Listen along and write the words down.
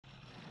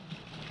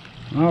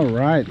All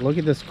right, look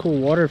at this cool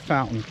water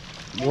fountain.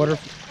 Water.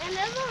 And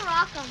there's a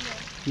rock on there.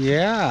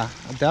 Yeah,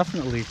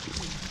 definitely.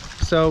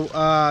 So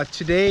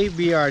today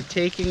we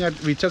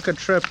took a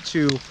trip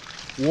to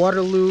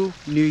Waterloo,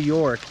 New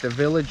York, the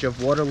village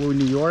of Waterloo,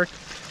 New York.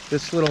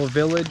 This little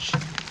village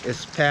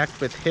is packed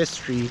with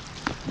history,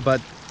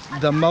 but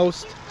the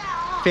most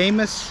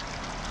famous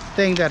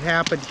thing that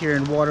happened here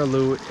in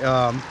Waterloo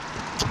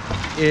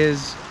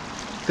is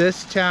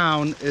this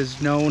town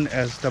is known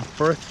as the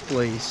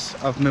birthplace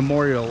of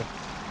Memorial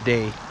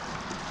Day.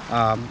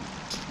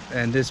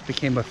 And this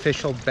became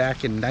official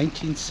back in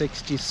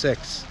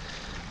 1966,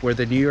 where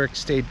the New York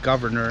State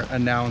governor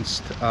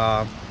announced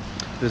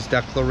this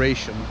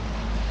declaration.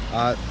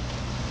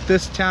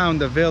 This town,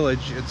 the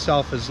village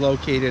itself, is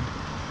located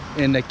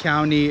in the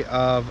county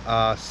of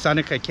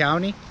Seneca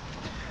County.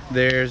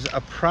 There's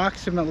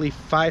approximately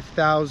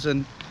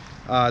 5,000.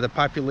 The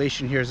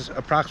population here is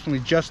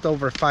approximately just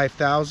over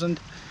 5,000.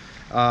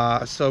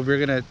 So we're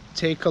gonna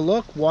take a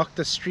look, walk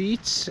the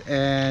streets,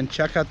 and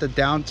check out the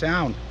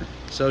downtown.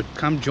 So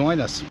come join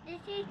us. This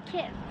is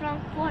Kit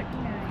from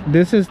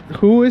Fortnite.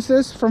 Who is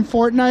this from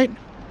Fortnite?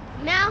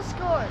 Mouse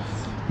scores.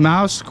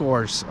 Mouse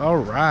Scores. All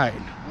right.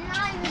 You're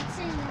not even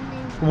saying the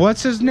name.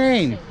 What's his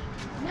name?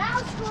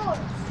 Mouse scores.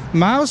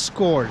 Mouse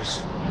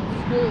Scores.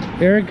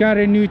 Eric got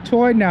a new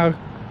toy now,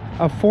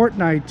 a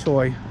Fortnite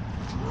toy.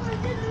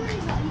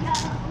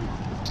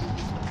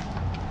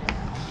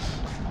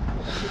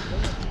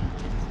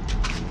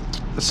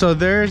 So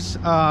there's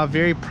a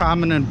very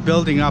prominent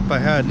building up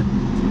ahead.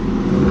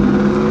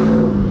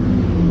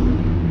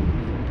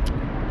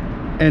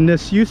 And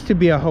this used to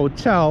be a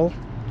hotel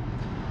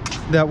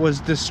that was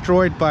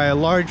destroyed by a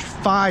large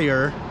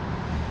fire,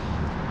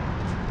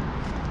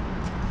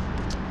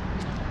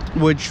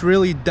 which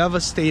really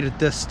devastated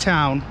this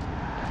town.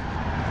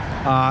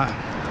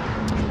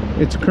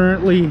 It's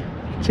currently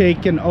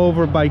taken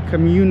over by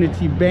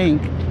Community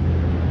Bank,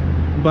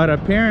 but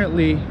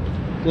apparently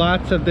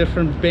lots of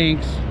different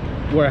banks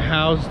were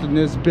housed in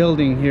this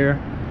building here,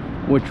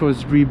 which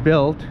was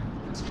rebuilt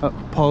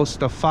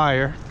post a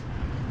fire,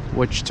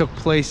 which took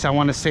place, I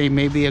want to say,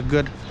 maybe a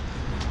good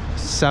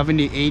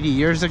 70-80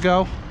 years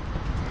ago.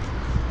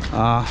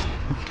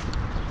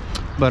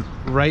 But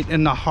right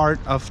in the heart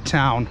of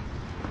town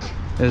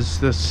is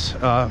this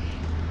the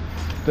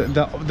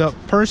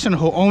person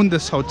who owned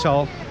this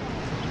hotel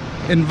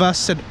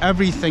invested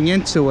everything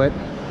into it,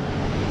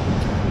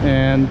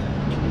 and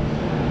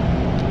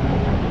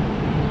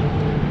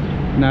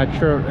not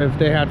sure if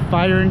they had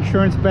fire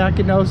insurance back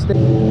in those days.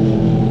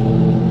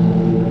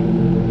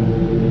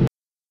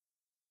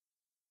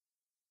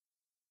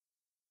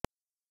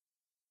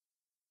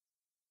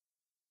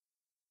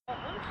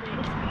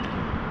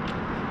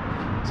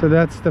 So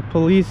that's the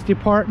police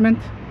department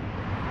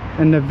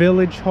and the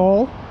village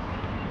hall.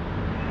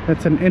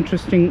 That's an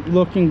interesting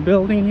looking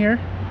building here.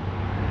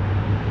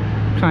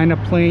 Kind of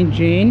plain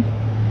Jane.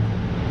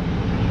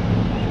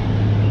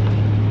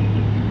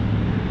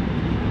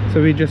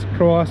 So we just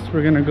crossed.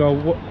 We're gonna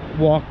go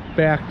walk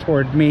back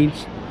toward main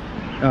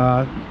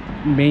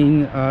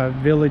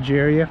village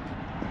area.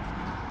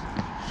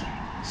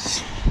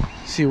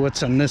 See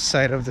what's on this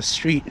side of the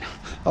street.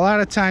 A lot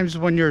of times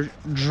when you're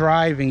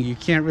driving, you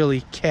can't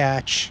really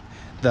catch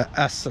the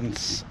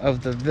essence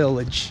of the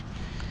village.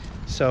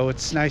 So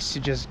it's nice to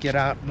just get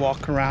out,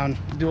 walk around,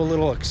 do a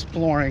little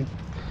exploring,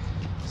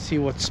 see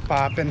what's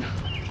popping.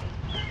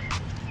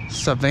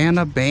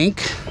 Savannah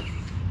Bank.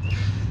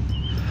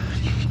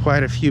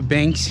 Quite a few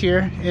banks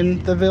here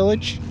in the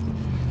village.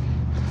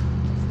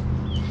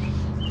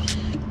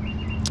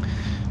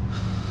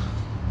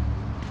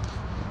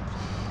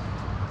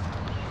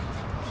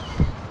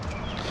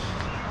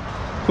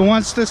 Who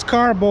wants this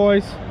car,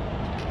 boys?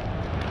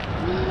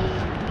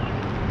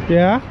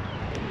 Yeah?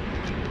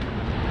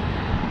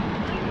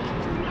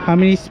 How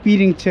many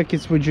speeding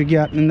tickets would you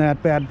get in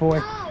that bad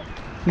boy?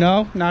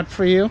 No, not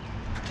for you.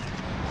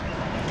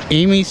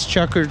 Amy's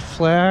Checkered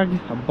Flag,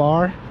 a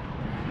bar,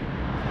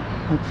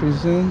 I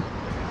presume.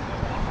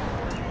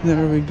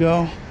 There we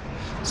go.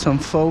 Some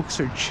folks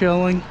are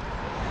chilling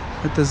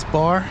at this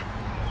bar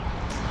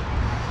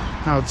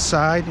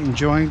outside,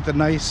 enjoying the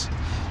nice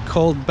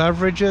cold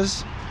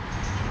beverages.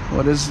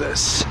 What is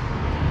this?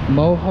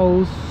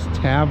 Mojo's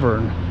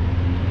Tavern.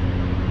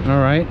 All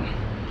right.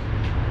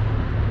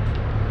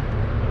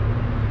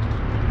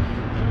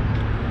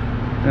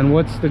 And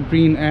what's the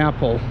green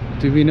apple?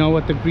 Do we know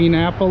what the green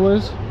apple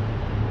is?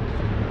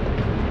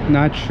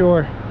 Not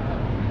sure.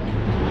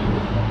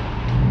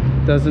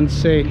 Doesn't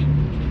say.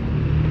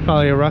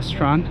 Probably a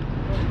restaurant.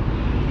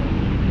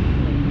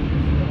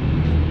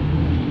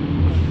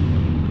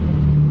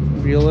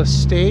 Real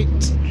estate.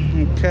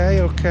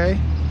 Okay.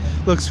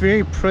 Looks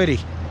very pretty.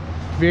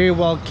 Very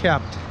well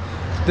kept.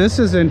 This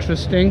is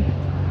interesting.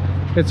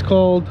 It's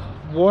called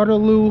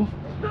Waterloo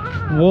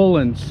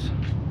Woolens.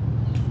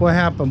 What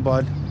happened,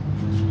 bud?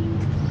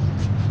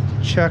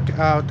 Check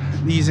out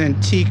these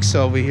antiques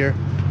over here.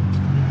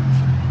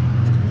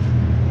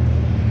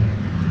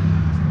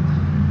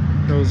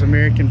 Those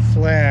American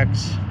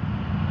flags.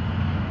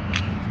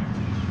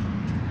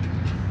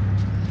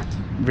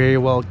 Very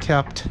well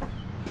kept.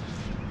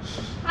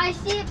 I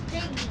see a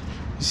piggy.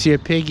 You see a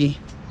piggy?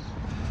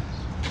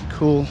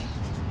 Cool.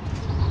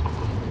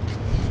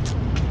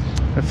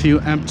 A few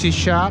empty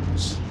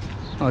shops.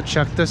 Oh,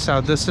 check this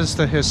out. This is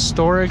the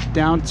historic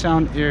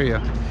downtown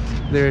area.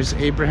 There's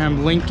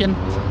Abraham Lincoln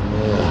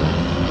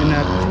in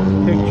that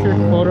picture,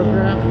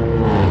 photograph.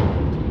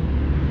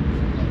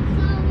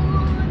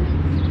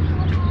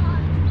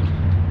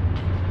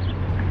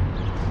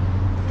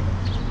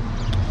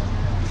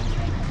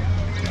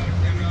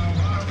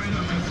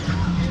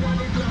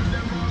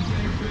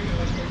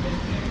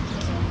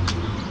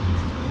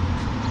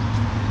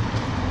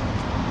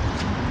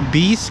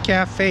 Beast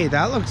Cafe,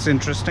 that looks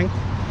interesting.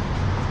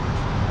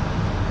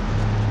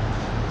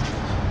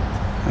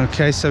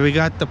 Okay, so we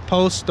got the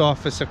post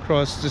office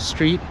across the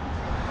street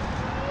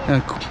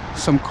and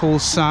some cool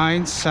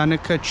signs.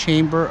 Seneca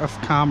Chamber of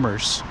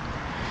Commerce.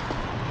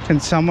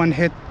 Can someone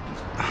hit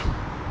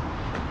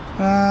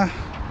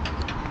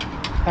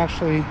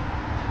actually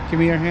give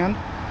me your hand?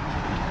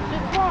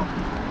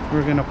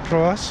 We're gonna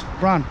cross.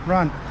 Run,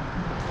 run.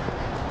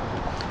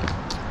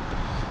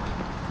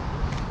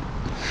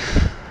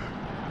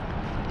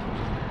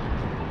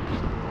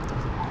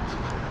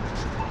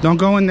 Don't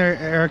go in there,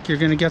 Eric, you're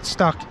gonna get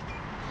stuck.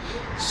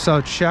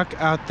 So check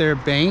out their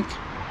bank.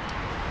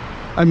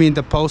 I mean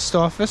the post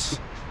office.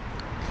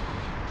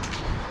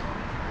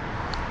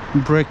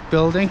 Brick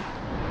building.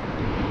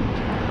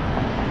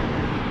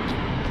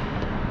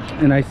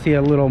 And I see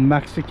a little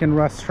Mexican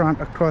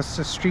restaurant across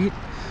the street.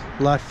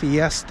 La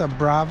Fiesta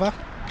Brava.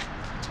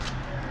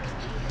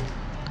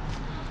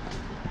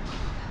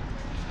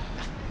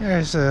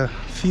 There's a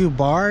few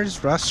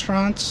bars,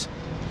 restaurants.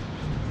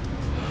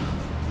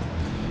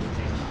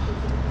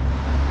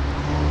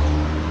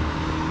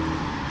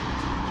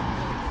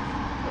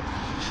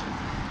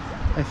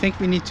 I think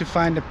we need to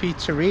find a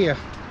pizzeria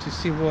to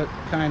see what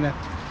kind of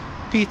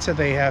pizza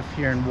they have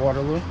here in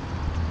Waterloo.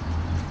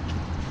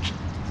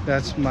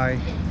 That's my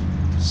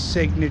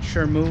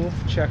signature move.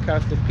 Check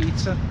out the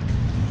pizza.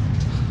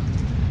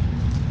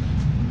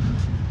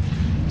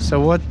 So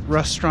what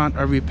restaurant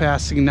are we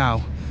passing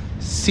now?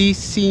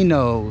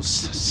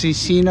 Cicino's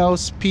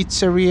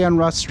Pizzeria and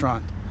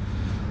Restaurant.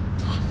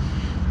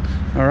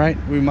 All right,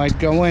 we might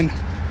go in.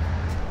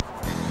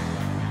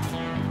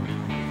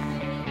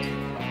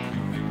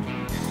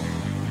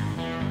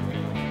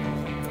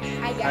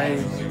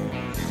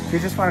 If you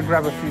just want to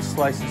grab a few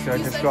slices there,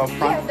 just go up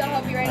front. Yeah, they'll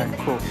help you right in.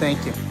 Cool,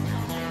 thank you.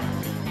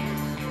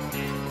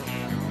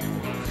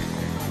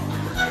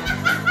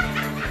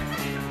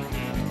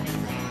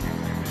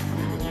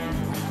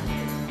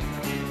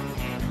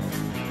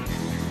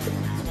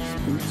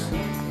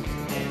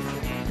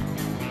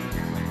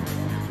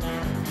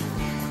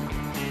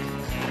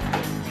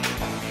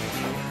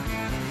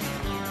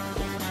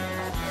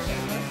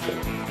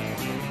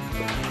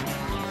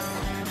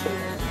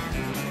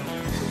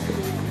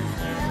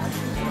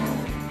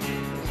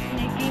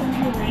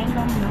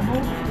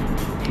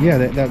 Yeah,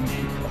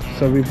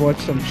 so we bought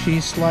some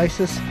cheese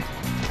slices,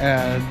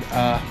 and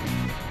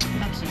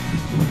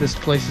this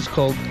place is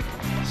called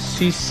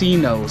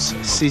Cicino's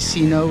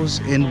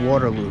in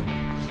Waterloo.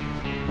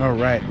 All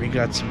right, we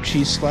got some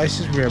cheese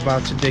slices. We're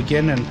about to dig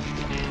in and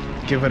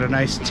give it a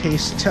nice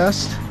taste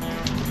test.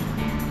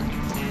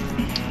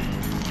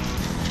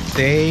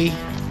 They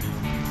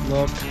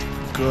look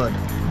good.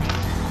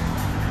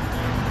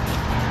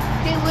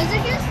 Okay, was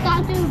it gonna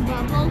stop doing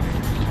bubbles?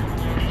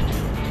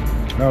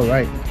 All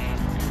right.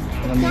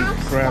 Let me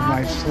grab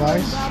my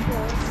slice.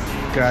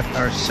 Got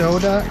our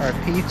soda, our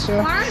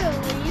pizza.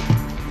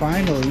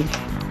 Finally.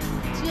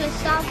 It's gonna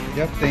stop.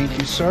 Yep, thank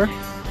you, sir.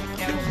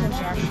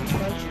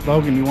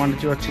 Logan, you want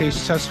to do a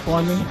taste test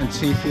for me and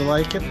see if you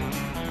like it?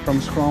 From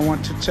scale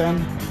 1 to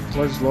 10,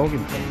 what does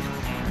Logan think?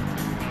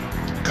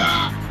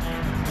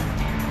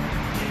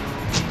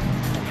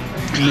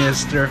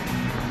 Mister.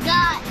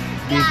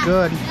 Be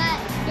good.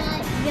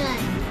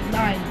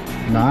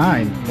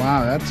 9.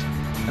 Wow,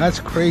 that's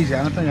crazy.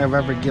 I don't think I've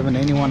ever given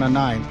anyone a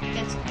 9.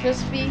 It's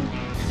crispy.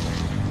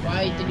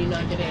 Why did you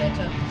not give it a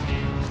 10?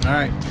 All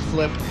right,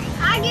 flip.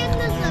 I give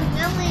this a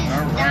million,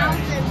 All right.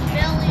 thousand,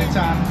 billion. It's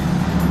on.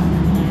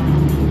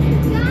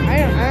 I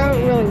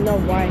don't really know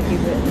why I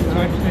gave it.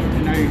 Touch it,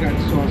 and now you got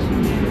sauce.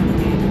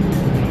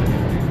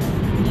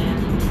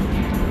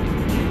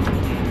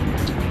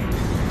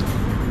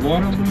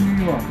 Waterloo,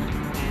 New York.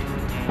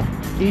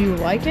 Do you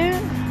like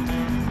it?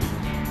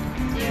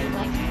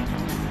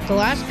 The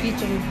last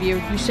pizza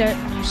review, you said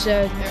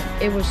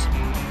it was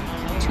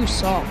too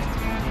soft.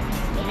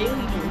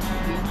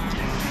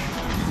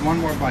 One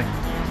more bite.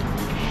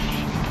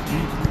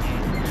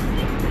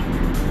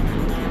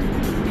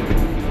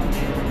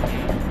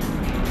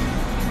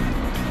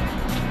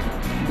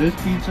 This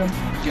pizza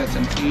gets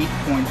an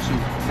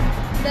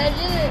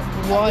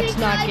 8.2. Well, it's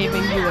not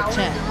giving you a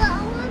 10.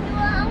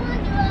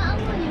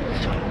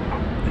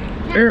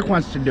 Eric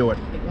wants to do it.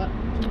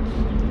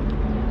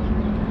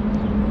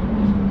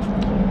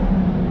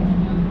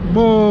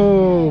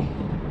 Whoa.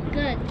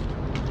 Good.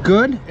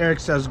 Good? Eric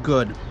says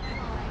good.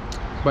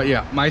 But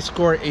yeah, my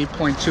score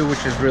 8.2,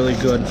 which is really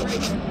good.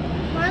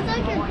 Mine's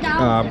like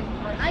 1,000.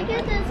 I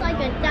get this like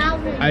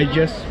 1,000. I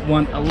just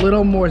want a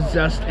little more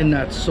zest in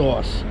that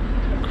sauce.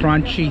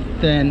 Crunchy,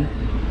 thin.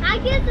 I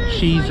get this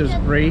Cheese like is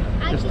great.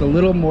 Just a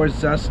little more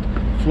zest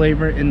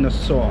flavor in the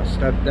sauce.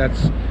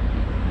 That's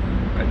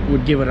I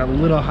would give it a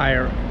little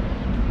higher.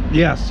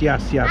 Yes.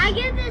 I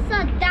give this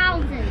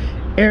 1,000.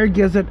 Eric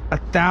gives it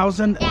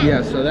 1,000.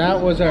 Yeah, so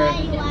that was our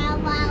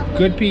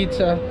good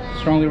pizza.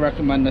 Strongly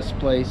recommend this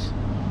place.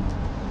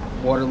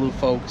 Waterloo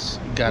folks,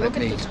 got it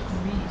made.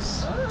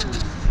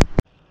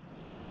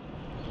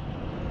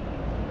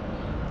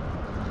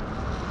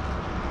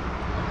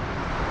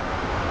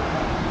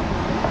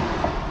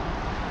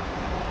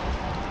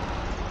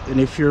 And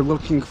if you're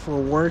looking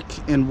for work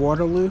in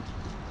Waterloo,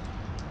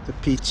 the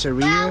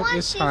pizzeria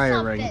is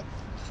hiring.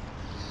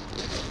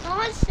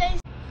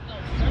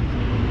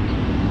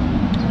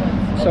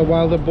 So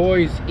while the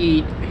boys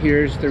eat,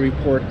 here's the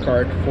report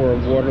card for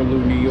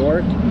Waterloo, New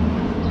York,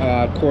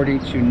 according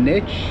to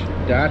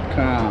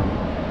niche.com.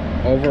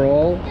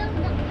 Overall,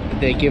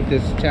 they give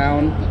this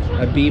town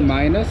a B-.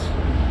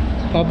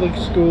 Public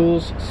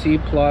schools, C+,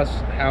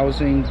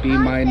 housing, B-,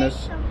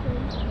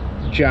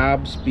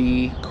 jobs,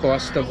 B,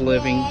 cost of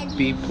living,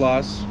 B+,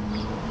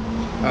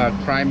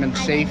 crime and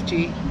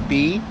safety,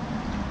 B,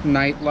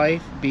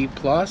 nightlife, B+,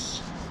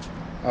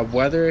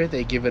 weather,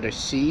 they give it a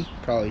C,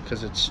 probably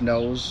because it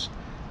snows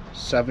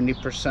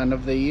 70%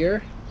 of the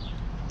year.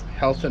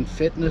 Health and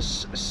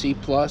fitness, C+,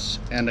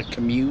 and a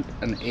commute,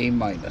 an A-.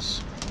 I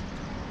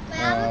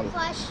have a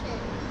question.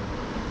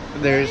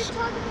 There's Are you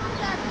talking about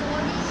that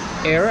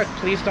Eric,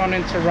 please don't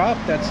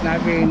interrupt. That's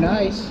not very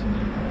nice.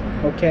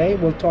 Okay,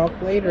 we'll talk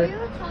later. We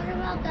were talking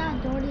about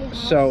that Doherty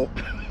house. So,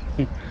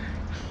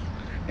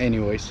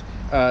 anyways,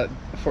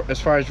 as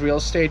far as real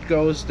estate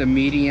goes, the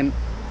median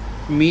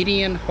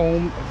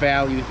home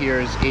value here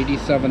is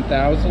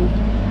 $87,000.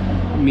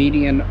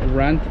 Median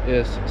rent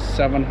is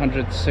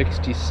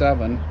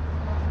 $767,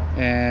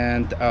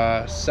 and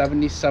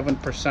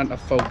 77%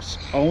 of folks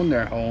own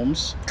their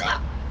homes.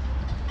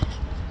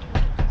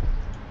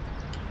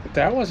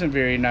 That wasn't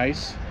very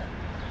nice.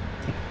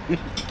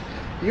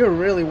 You're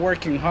really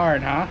working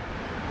hard, huh?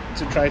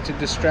 To try to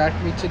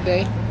distract me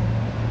today?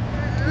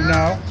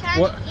 No.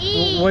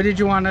 What did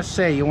you want to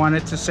say? You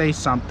wanted to say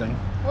something.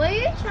 What are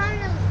you trying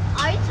to?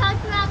 Are you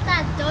talking about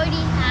that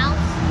dirty house?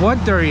 What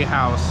dirty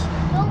house?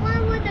 The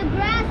one with the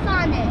grass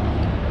on it.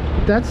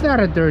 That's not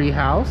a dirty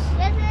house.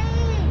 Yes, it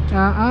is.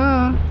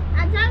 I'm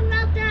talking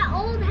about that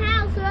old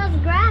house with has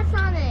grass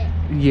on it.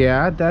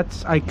 Yeah,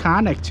 that's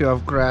iconic to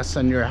have grass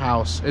on your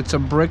house. It's a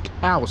brick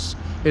house.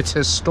 It's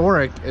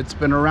historic. It's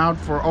been around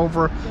for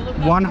over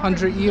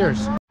 100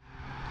 years.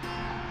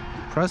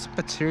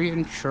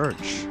 Presbyterian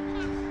Church.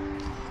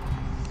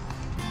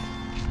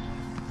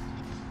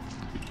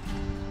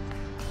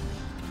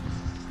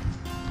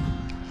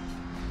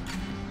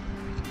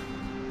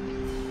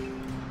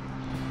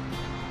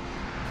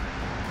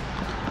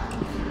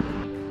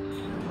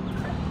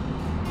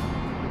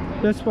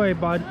 This way,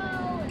 bud.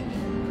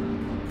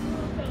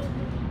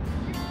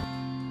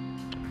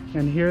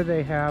 And here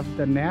they have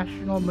the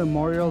National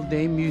Memorial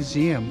Day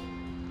Museum.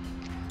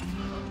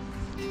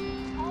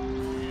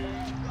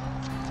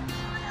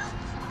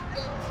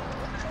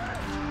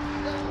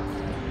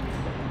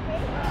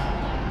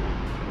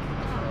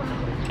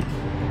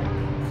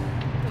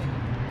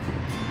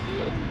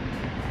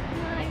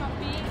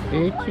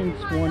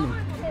 (1820).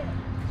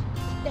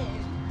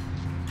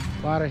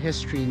 A lot of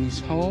history in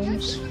these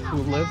homes, who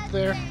lived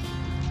there.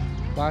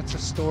 Lots of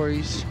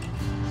stories.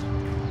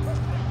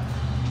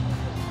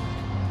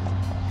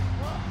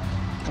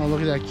 Oh,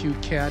 look at that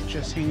cute cat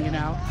just hanging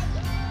out.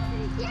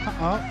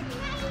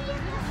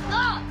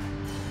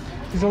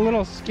 He's a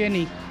little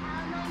skinny.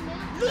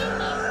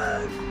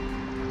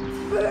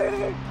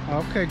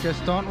 Okay,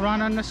 just don't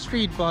run on the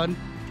street, bud.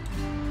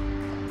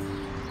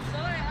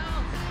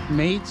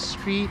 Main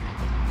Street,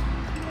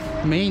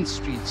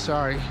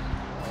 sorry.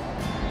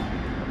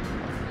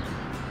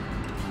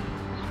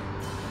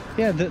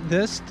 Yeah,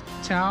 this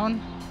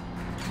town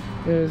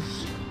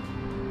is...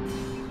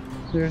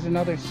 There's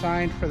another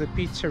sign for the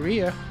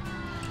pizzeria.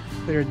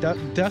 They're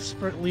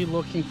desperately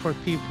looking for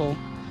people,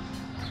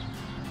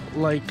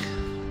 like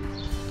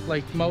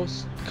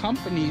most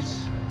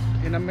companies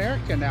in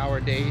America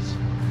nowadays,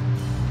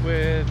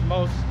 with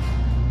most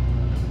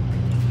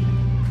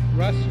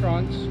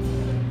restaurants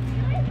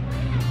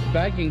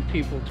begging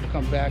people to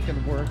come back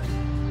and work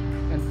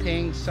and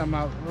paying some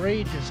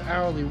outrageous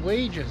hourly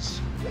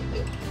wages.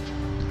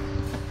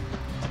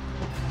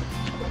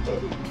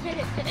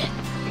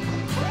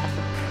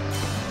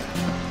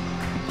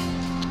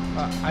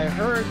 I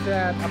heard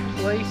that a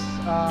place,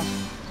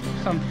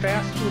 some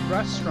fast food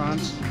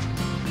restaurants,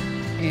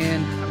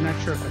 and I'm not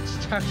sure if it's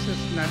Texas,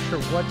 I'm not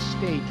sure what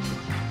state,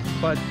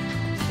 but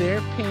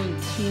they're paying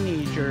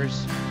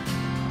teenagers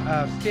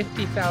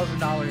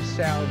 $50,000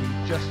 salary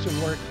just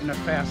to work in a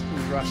fast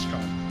food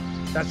restaurant.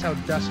 That's how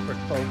desperate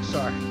folks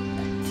are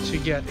to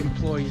get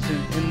employees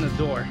in the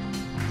door.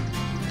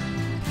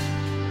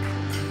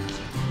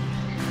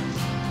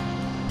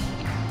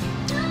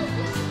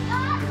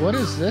 What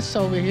is this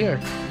over here?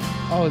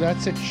 Oh,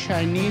 that's a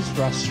Chinese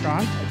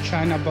restaurant, a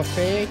China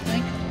buffet, I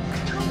think.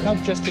 Not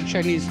just a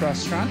Chinese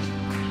restaurant.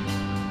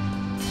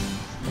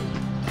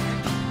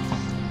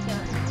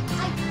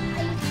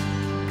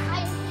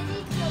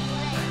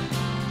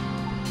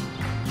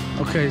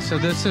 Okay, so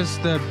this is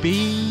the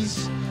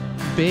Bees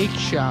Bake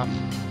Shop.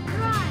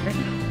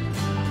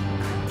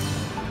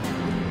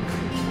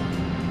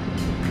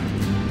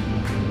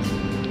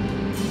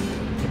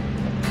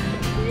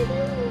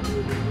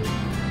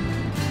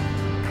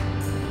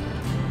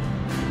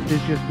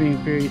 They're just being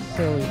very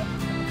silly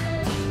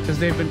because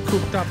they've been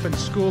cooped up in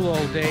school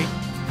all day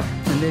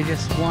and they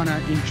just want to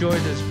enjoy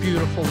this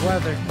beautiful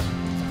weather,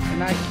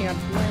 and I can't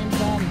blame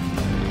them.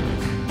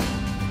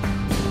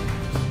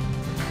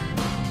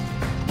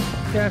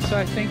 Yeah, so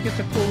I think it's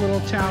a cool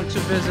little town to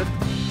visit.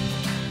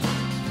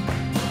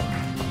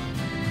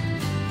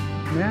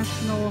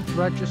 National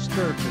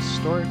Register of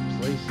Historic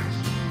Places.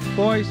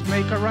 Boys,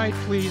 make a right,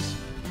 please.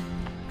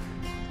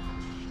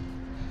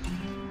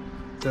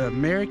 The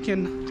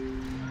American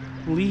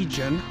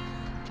Legion.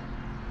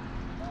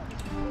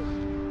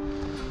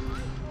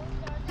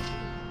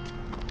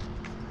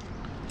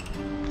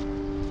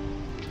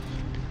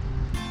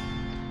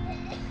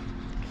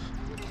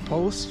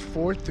 Post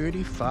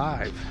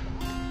 435.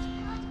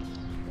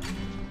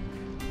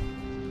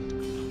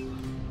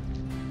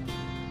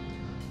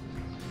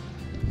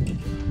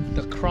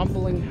 The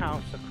crumbling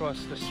house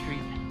across the street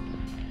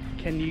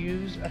can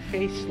use a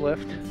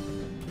facelift,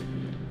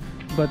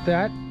 but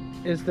that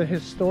is the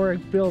historic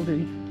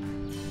building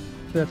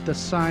that the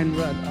sign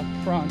read up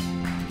front.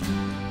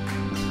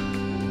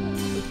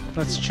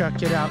 Let's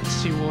check it out and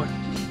see what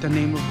the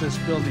name of this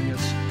building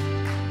is.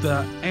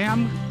 The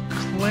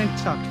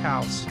McClintock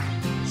House,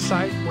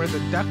 site where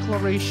the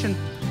Declaration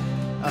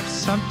of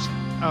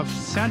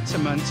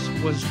Sentiments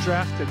was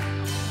drafted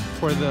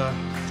for the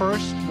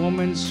first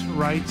Women's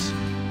Rights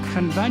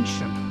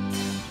Convention.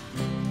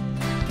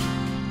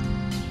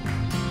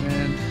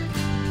 And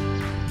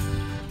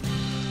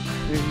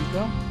there you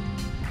go.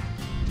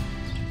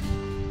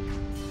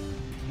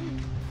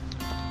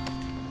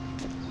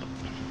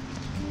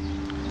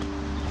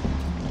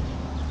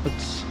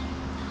 Let's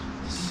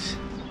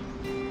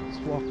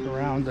walk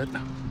around it.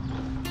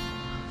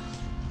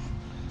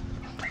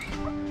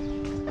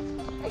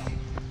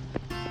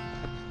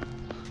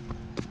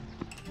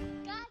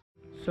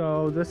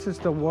 So this is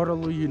the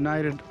Waterloo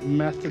United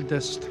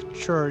Methodist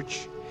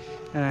Church,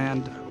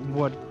 and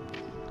what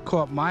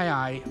caught my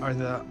eye are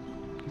the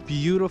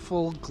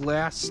beautiful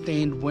glass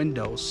stained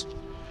windows.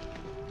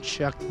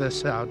 Check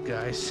this out,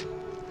 guys.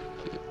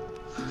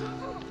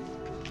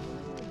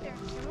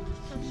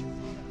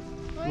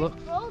 Look,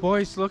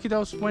 boys, look at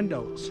those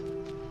windows.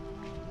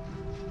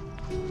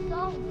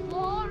 So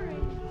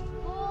boring.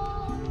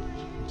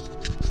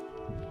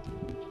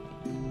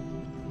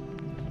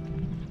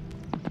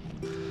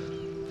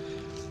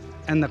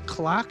 And the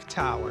clock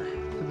tower,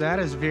 that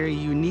is very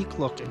unique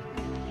looking.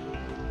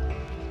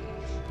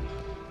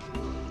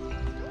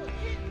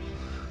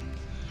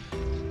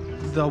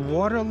 The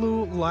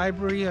Waterloo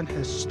Library and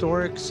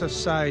Historic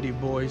Society,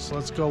 boys.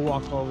 Let's go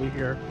walk over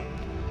here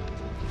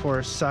for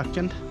a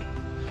second.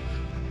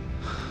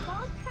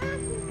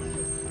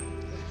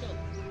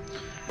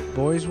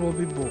 Boys will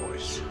be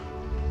boys.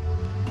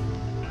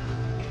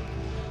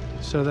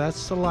 So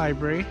that's the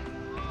library.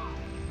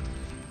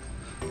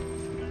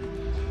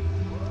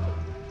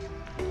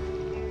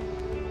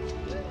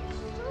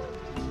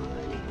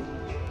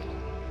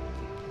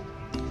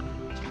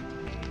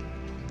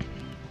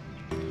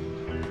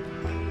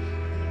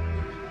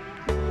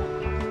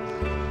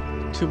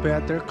 Too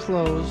bad they're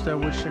closed. I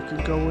wish I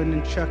could go in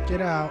and check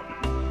it out.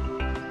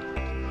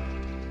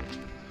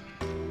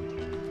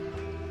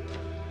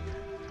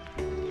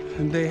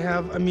 And they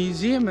have a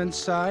museum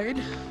inside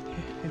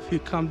if you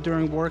come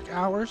during work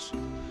hours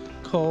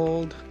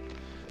called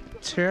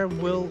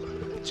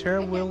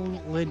Terwilliger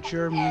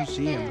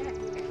Museum.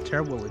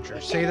 Terwilliger.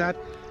 Say that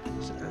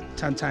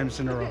 10 times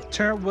in a row.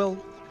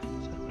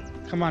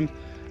 Come on,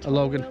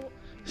 Logan.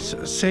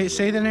 Say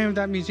the name of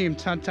that museum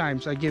 10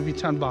 times. I give you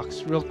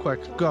 $10 real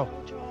quick. Go.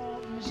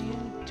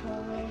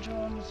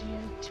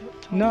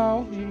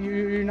 No,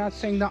 you're not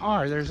saying the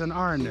R. There's an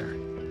R in there.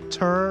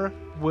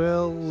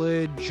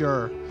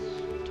 Terwilliger.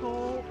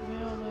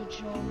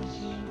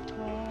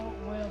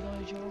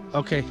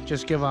 Okay,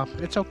 just give up.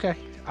 It's okay.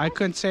 I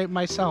couldn't say it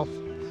myself.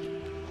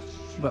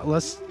 But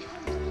let's...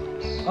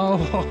 Oh,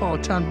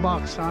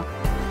 $10, huh?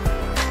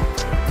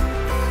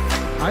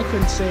 I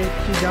couldn't say it.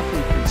 He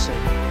definitely couldn't say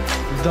it.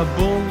 The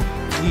Bull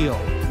Wheel,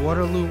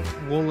 Waterloo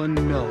Woolen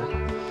Mill.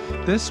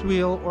 This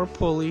wheel or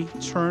pulley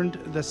turned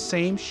the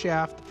same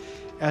shaft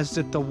as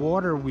did the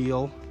water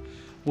wheel,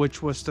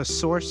 which was the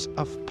source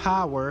of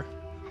power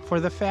for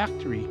the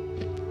factory.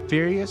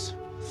 Various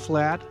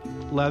flat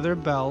leather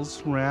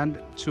bells ran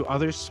to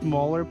other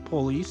smaller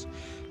pulleys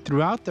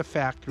throughout the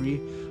factory,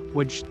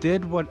 which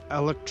did what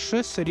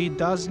electricity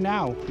does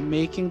now,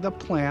 making the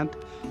plant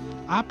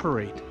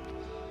operate.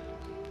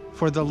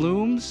 For the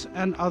looms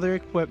and other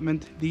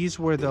equipment, these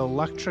were the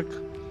electric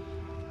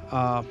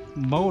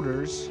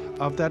motors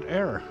of that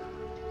era.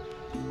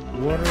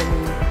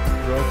 Waterloo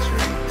Rotary.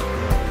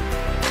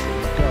 There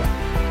you go.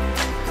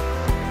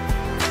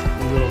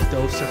 A little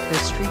dose of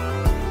history.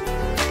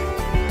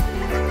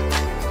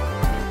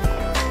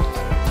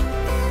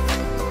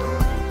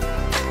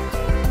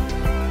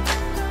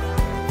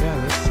 Yeah,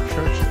 this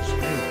church is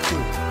really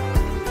cool.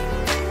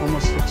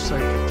 Almost looks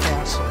like a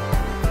castle. I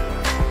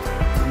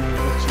mean,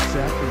 it looks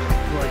exactly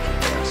like a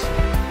castle.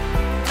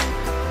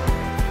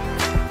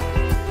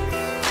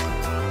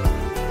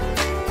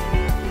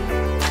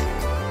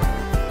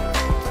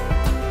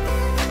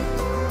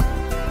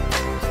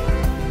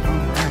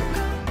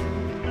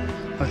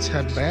 Let's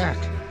head back.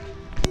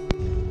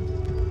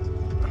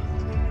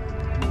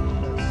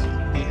 That's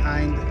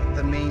behind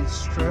the main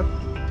strip.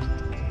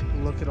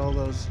 Look at all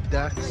those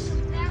decks.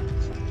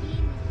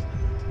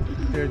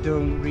 They're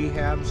doing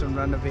rehabs and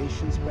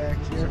renovations back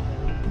here.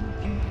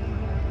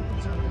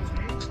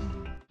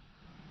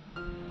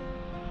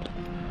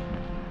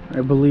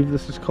 I believe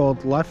this is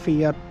called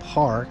Lafayette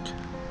Park.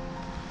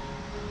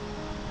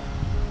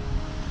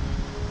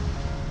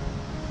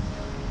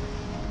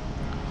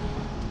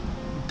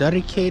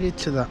 Dedicated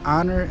to the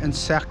honor and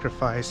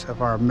sacrifice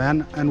of our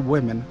men and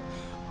women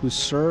who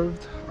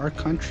served our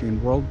country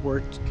in World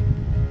War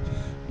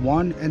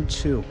I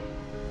and II.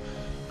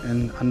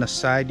 And on the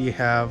side you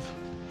have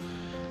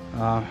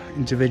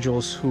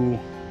individuals who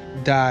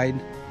died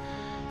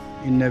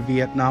in the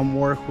Vietnam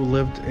War who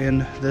lived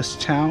in this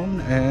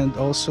town, and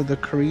also the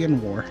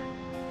Korean War.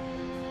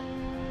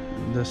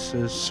 And this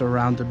is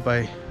surrounded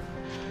by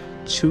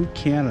 2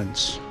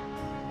 cannons.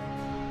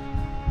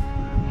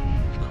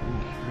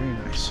 Very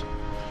nice.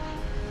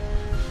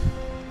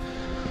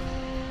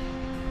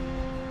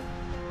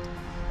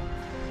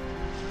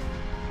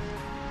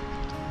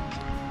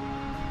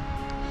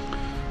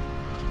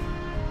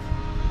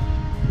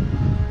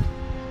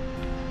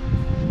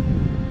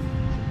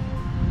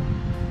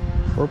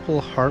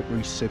 Purple Heart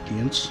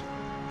recipients.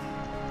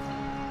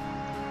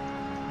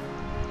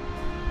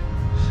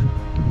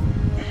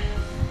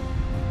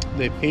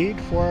 They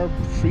paid for our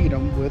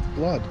freedom with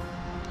blood.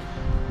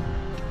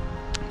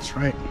 That's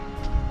right.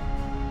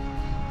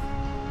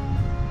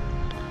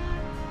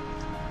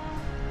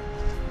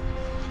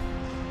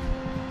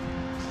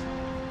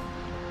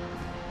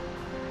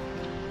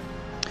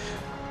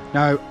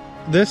 Now,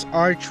 this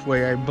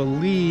archway, I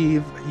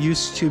believe,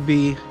 used to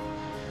be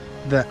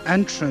the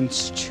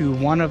entrance to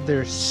one of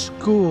their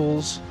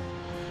schools,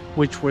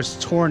 which was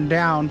torn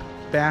down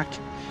back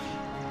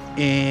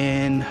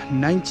in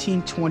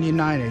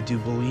 1929, I do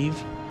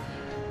believe.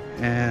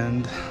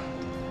 And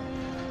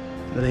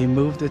they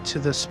moved it to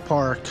this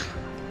park.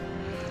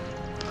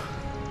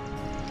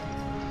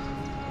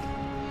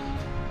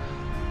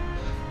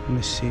 Let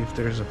me see if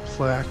there's a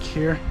plaque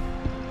here.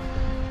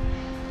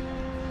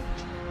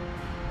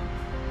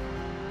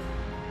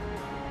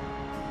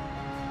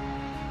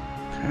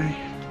 Okay.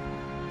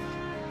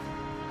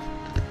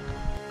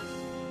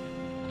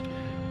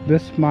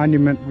 This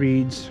monument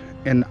reads,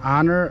 "In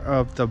honor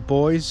of the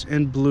boys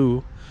in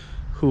blue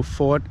who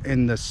fought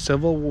in the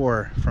Civil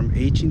War from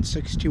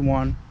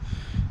 1861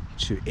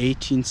 to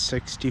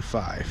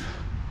 1865.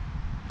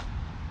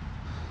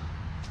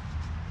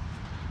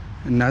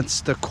 And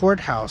that's the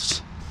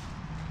courthouse.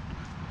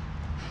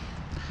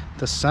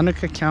 The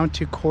Seneca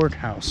County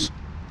Courthouse.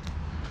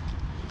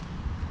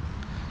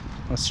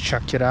 Let's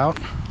check it out.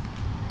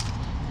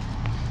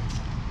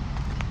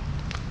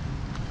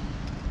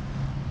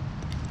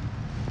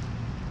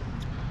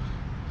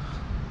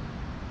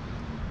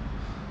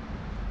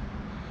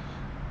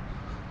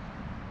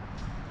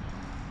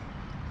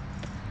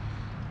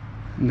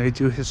 And they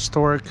do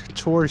historic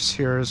tours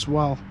here as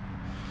well.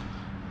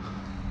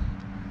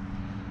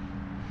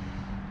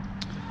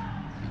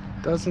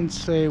 Doesn't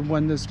say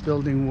when this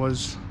building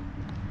was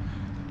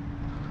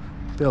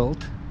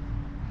built.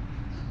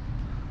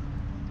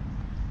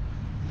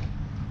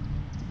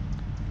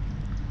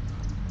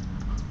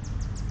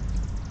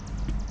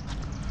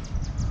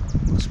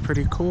 Looks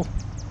pretty cool.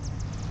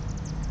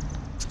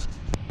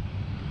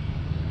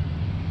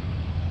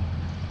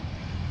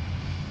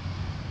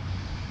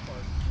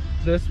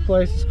 This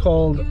place is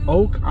called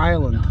Oak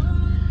Island.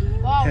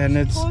 Wow, and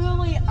it's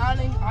totally on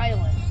an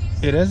island.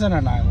 It is on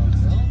an island.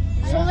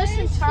 Really? So this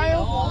entire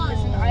wall is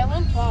an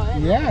island? Wow,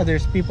 yeah,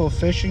 there's people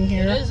fishing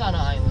here. It is on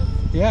an island.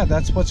 Yeah,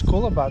 that's what's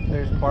cool about it.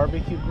 There's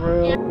barbecue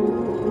grill. Yeah.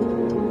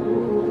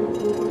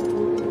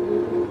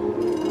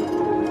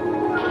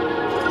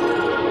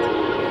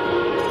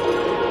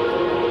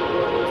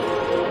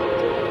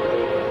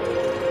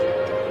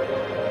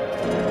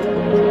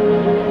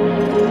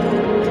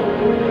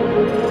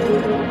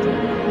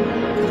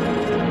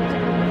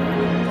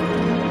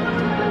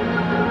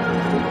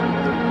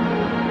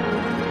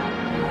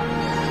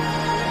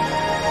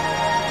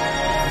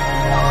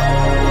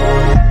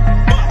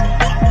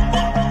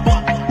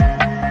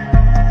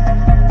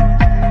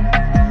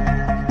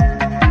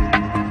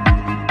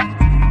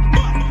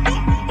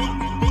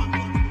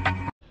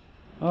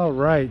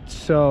 Alright,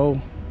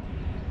 so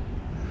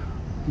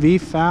we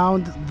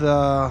found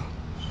the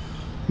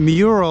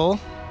mural,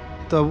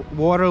 the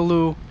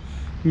Waterloo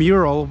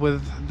mural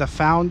with the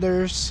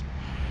founders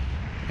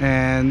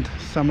and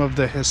some of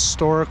the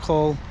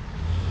historical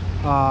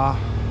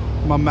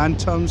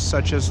momentums,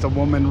 such as the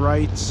women's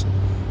rights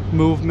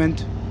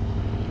movement.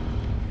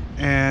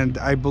 And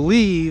I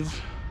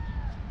believe,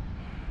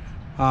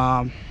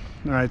 all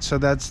right, so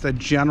that's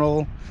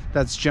General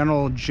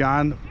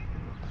John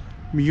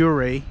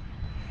Murray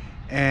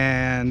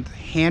and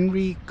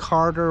Henry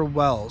Carter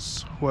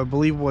Wells, who I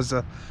believe was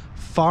a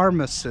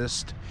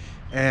pharmacist,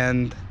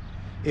 and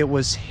it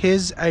was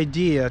his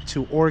idea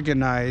to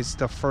organize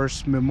the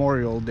first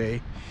Memorial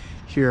Day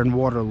here in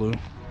Waterloo.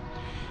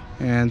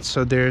 And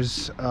so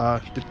there's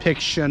a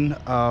depiction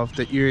of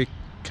the Erie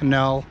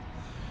Canal,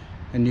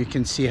 and you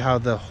can see how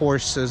the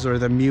horses or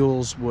the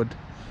mules would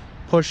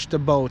push the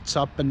boats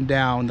up and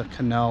down the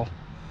canal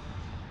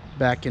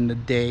back in the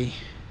day.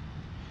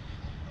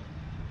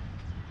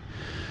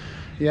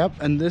 Yep,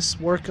 and this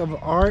work of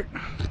art,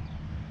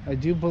 I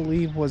do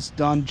believe, was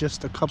done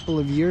just a couple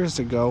of years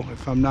ago,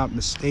 if I'm not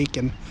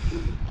mistaken,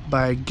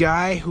 by a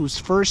guy whose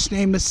first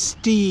name is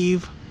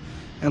Steve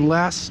and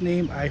last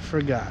name I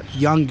forgot.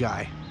 Young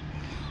guy.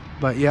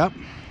 But yep,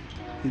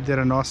 he did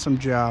an awesome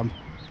job.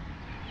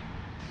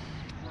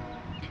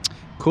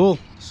 Cool.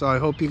 So I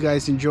hope you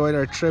guys enjoyed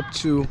our trip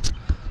to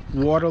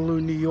Waterloo,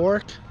 New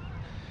York.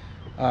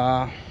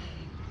 God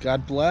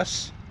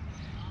bless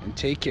and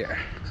take care.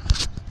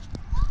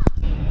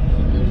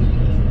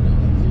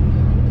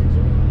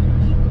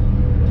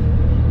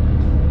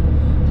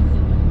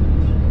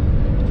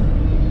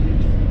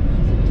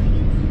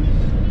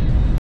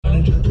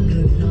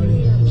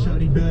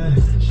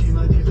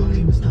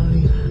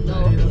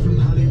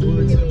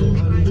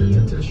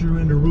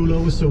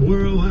 It's a word.